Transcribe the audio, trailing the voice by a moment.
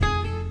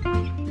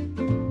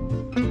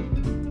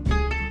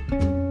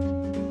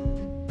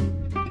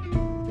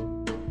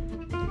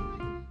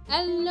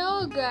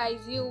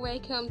guys, you're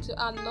welcome to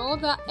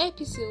another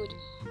episode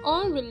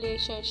on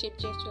Relationship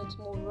Just with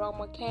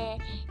Murama Care.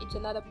 It's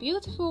another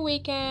beautiful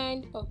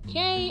weekend.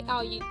 Okay,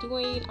 how you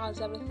doing? How's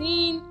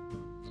everything?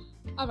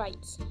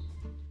 Alright.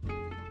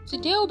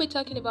 Today we'll be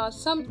talking about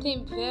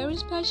something very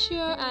special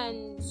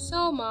and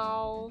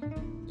somehow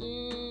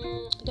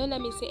don't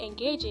let me say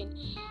engaging.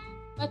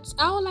 But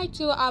I would like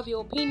to have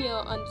your opinion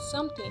on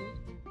something.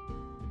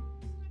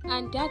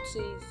 And that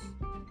is,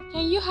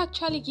 can you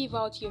actually give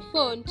out your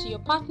phone to your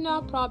partner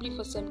probably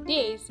for some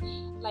days,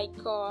 like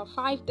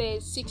 5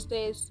 days, 6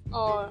 days,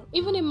 or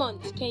even a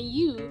month? Can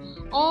you?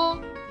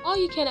 Or all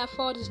you can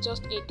afford is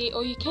just a day,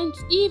 or you can't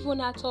even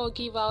at all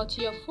give out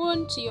your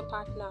phone to your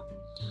partner?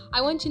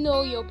 I want to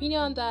know your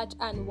opinion on that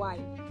and why.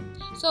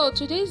 So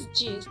today's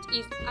gist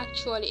is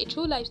actually a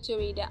true life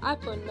story that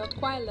happened not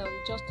quite long,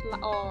 just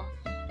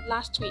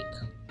last week.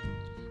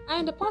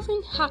 And the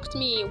person asked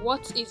me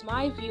what is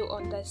my view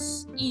on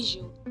this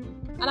issue.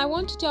 And I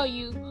want to tell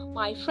you,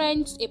 my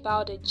friends,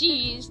 about the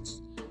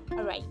gist.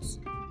 Alright.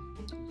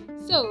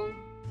 So,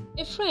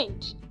 a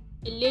friend,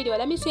 a lady, or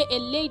let me say a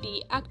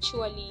lady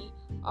actually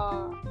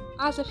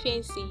has a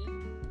fancy.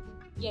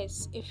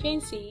 Yes, a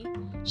fancy.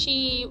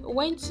 She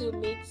went to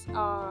meet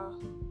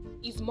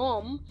his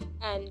mom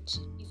and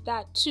his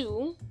dad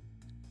too.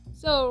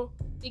 So,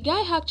 the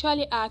guy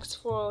actually asked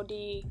for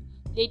the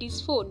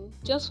lady's phone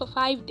just for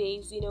 5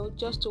 days,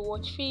 just to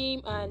watch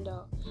film, and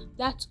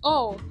that's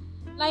all.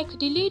 Like,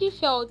 the lady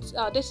felt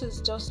this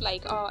is just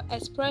like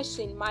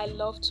expressing my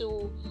love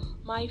to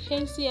my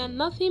fancy and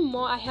nothing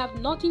more. I have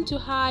nothing to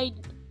hide.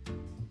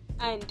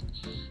 And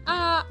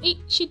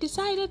she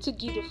decided to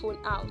give the phone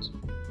out.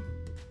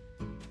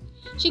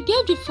 She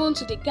gave the phone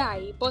to the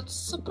guy, but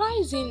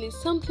surprisingly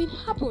something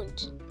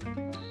happened.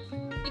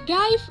 The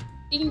guy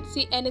didn't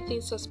see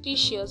anything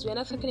suspicious. We're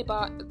not talking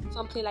about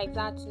something like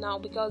that now,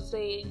 because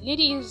the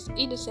lady is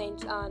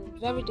innocent and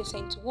very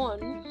decent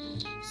one.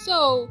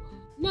 So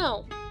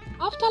now,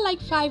 after like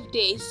 5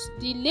 days,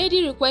 the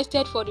lady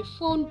requested for the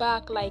phone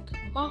back. Like,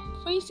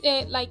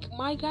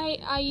 my guy,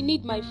 I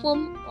need my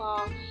phone.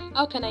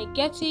 How can I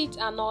get it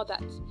and all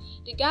that?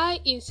 The guy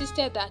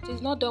insisted that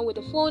he's not done with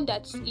the phone,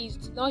 that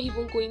he's not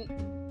even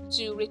going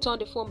to return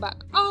the phone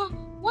back.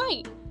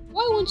 Why?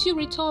 Why won't you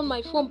return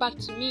my phone back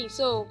to me?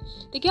 So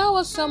the girl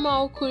was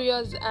somehow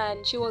curious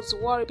and she was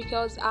worried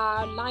because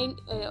our line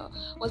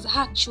was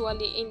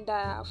actually in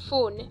the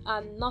phone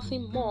and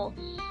nothing more.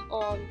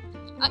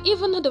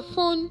 Even the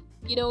phone,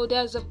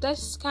 there's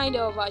this kind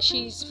of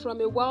she's from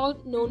a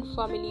well-known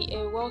family,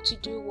 a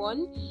well-to-do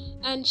one,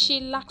 and she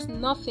lacks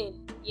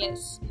nothing.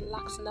 Yes,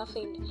 lacks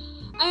nothing.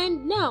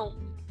 And now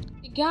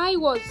the guy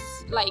was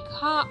like,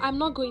 I'm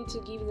not going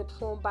to give the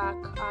phone back.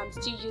 I'm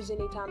still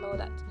using it and all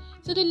that.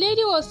 So the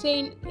lady was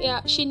saying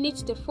she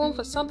needs the phone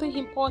for something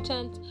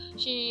important.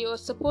 She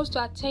was supposed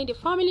to attend a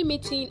family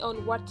meeting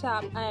on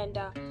WhatsApp,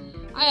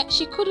 and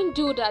she couldn't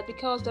do that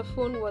because the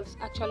phone was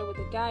actually with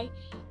the guy.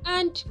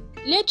 And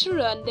later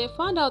on, they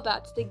found out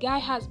that the guy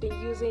has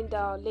been using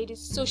the lady's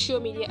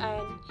social media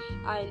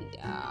and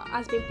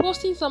has been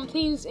posting some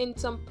things in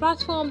some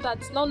platform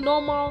that's not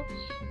normal.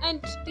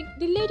 And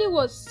the lady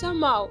was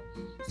somehow.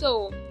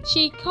 So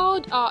she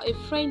called a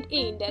friend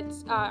in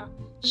that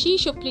she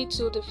should plead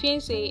to the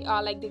fiancé,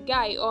 like the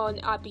guy, on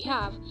her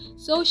behalf,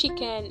 so she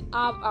can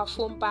have her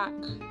phone back.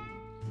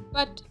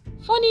 But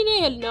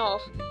funnily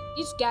enough,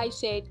 this guy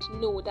said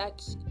no,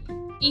 that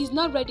he's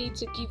not ready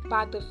to give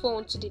back the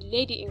phone to the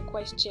lady in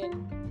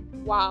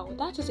question. Wow,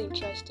 that is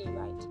interesting,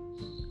 right?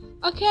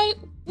 Okay,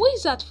 who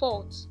is at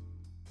fault?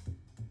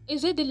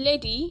 Is it the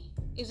lady?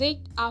 Is it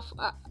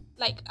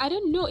I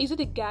don't know? Is it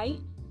the guy?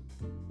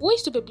 Who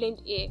is to be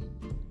blamed here?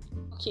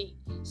 Okay,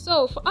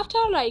 so after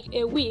like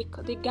a week,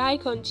 the guy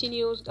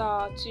continues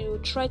to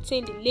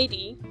threaten the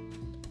lady,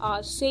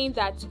 saying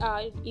that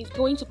he's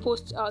going to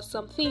post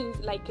some things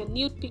like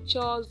nude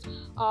pictures,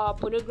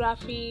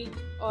 pornography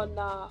on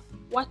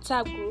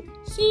WhatsApp group,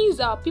 since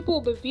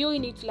people will be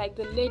viewing it like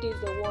the lady is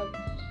the one.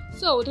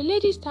 So the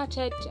lady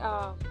started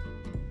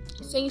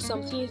saying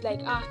some things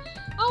like,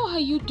 how are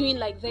you doing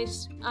like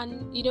this?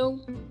 And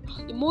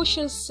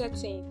emotions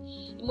setting.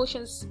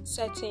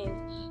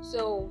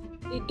 So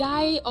the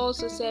guy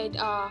also said,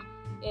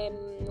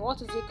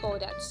 what is it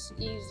called? That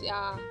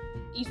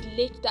is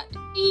late, that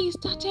he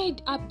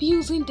started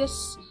abusing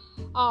this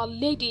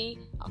lady,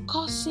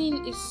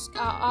 causing his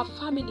our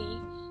family.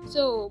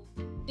 So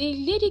the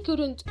lady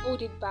couldn't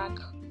hold it back.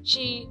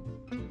 She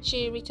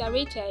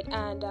reiterated,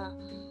 and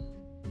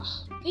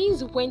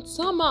things went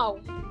somehow.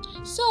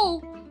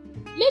 So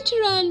later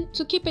on,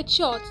 to keep it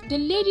short, the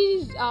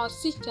lady's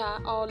sister,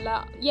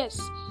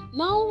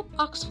 now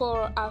asked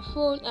for her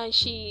phone, and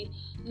she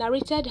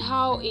narrated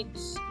how it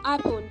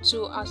happened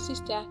to her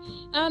sister.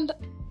 And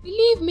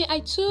believe me, I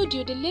told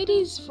you, the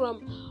lady is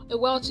from a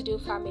well-to-do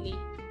family.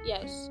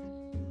 Yes.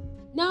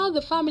 Now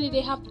the family,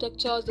 they have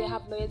doctors, they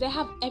have lawyers, they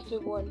have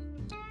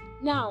everyone.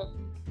 Now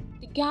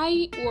the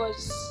guy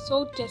was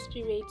so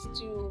desperate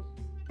to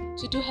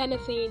do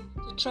anything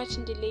to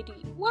threaten the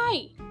lady.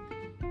 Why?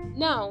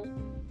 Now,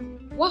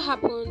 what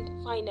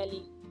happened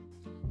finally?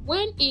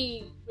 When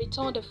he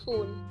returned the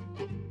phone.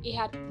 He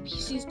had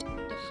seized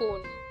the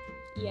phone.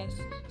 Yes,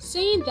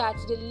 saying that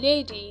the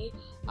lady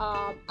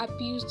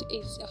abused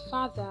his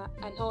father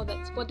and all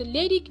that. But the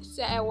lady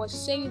was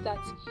saying that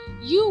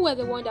you were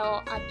the one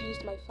that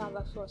abused my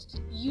father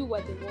first. You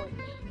were the one.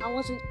 I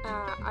wasn't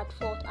at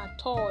fault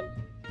at all.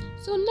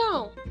 So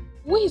now,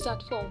 who is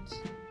at fault?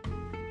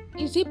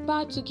 Is it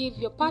bad to give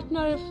your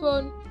partner a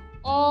phone,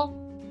 or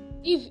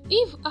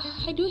if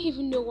I don't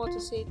even know what to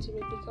say to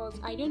it, because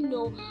I don't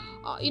know.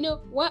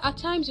 Well, at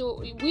times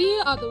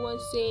we are the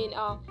ones saying,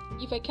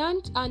 if I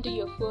can't handle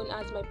your phone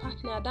as my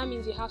partner, that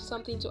means you have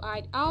something to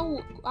hide.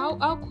 How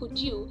could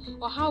you,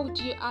 or how would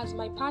you as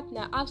my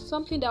partner have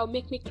something that will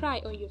make me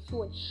cry on your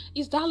phone?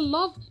 Is that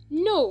love?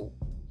 No.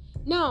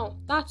 Now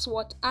that's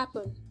what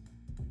happened.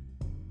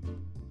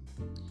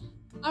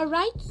 All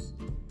right.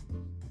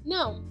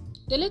 Now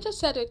they later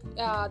settled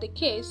the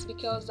case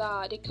because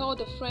they called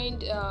a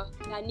friend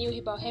that knew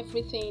about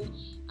everything,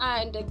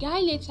 and the guy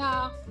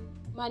later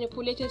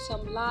manipulated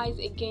some lies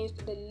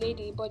against the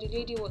lady, but the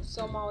lady was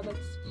somehow that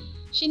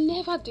she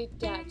never did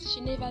that.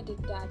 She never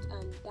did that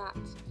and that.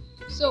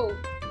 So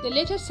they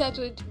later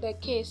settled the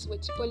case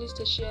with police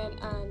station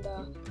and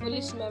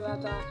policemen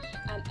rather,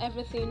 and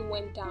everything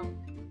went down.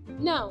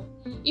 Now,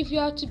 if you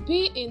are to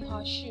be in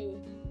her shoe,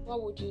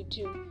 what would you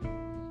do?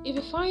 If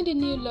you find a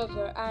new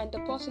lover and the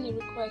person you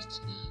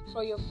request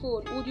for your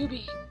phone, would you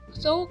be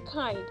so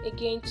kind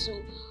again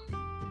to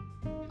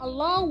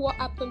allow what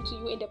happened to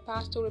you in the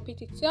past to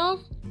repeat itself?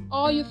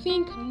 Or you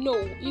think, no,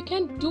 you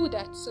can't do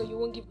that, so you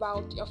won't give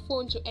out your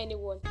phone to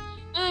anyone?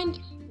 And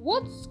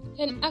what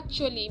can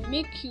actually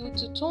make you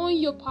to turn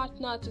your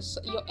partner to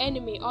your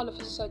enemy all of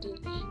a sudden?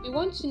 We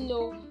want to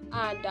know,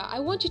 and I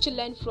want you to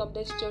learn from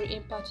this story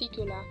in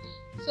particular.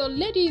 So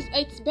ladies,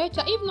 it's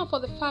better, even not for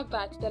the fact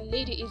that the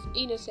lady is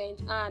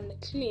innocent and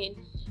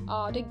clean,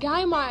 the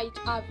guy might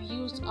have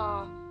used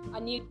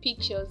nude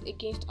pictures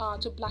against her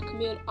to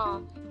blackmail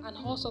her and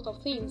all sorts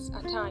of things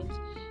at times.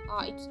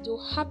 It do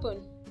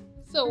happen.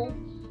 So,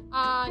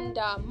 and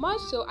more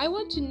so, I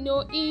want to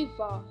know if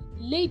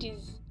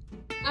ladies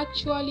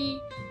actually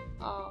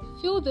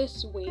feel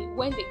this way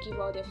when they give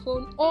out their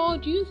phone, or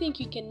do you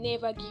think you can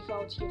never give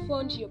out your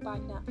phone to your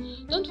partner?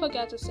 Don't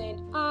forget to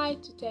send hi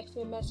to text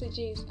me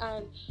messages,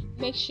 and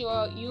make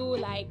sure you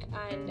like,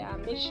 and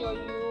make sure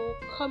you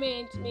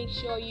comment, make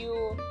sure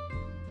you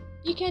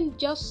can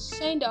just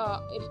send a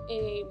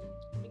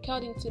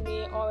recording to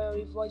me, or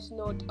a voice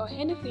note, or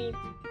anything.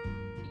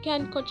 You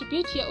can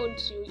contribute your own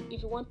too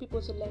if you want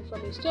people to learn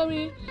from your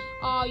story,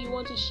 or you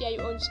want to share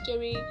your own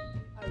story.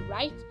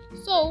 Alright,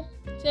 so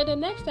till the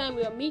next time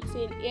we are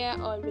meeting here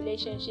on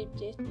Relationship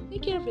Gist,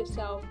 take care of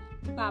yourself.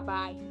 Bye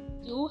bye.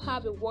 You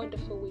have a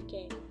wonderful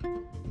weekend,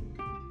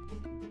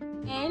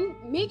 and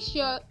make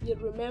sure you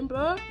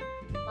remember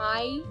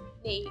my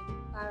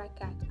name,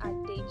 Barakat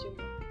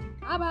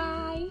Adejuma. Bye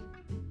bye.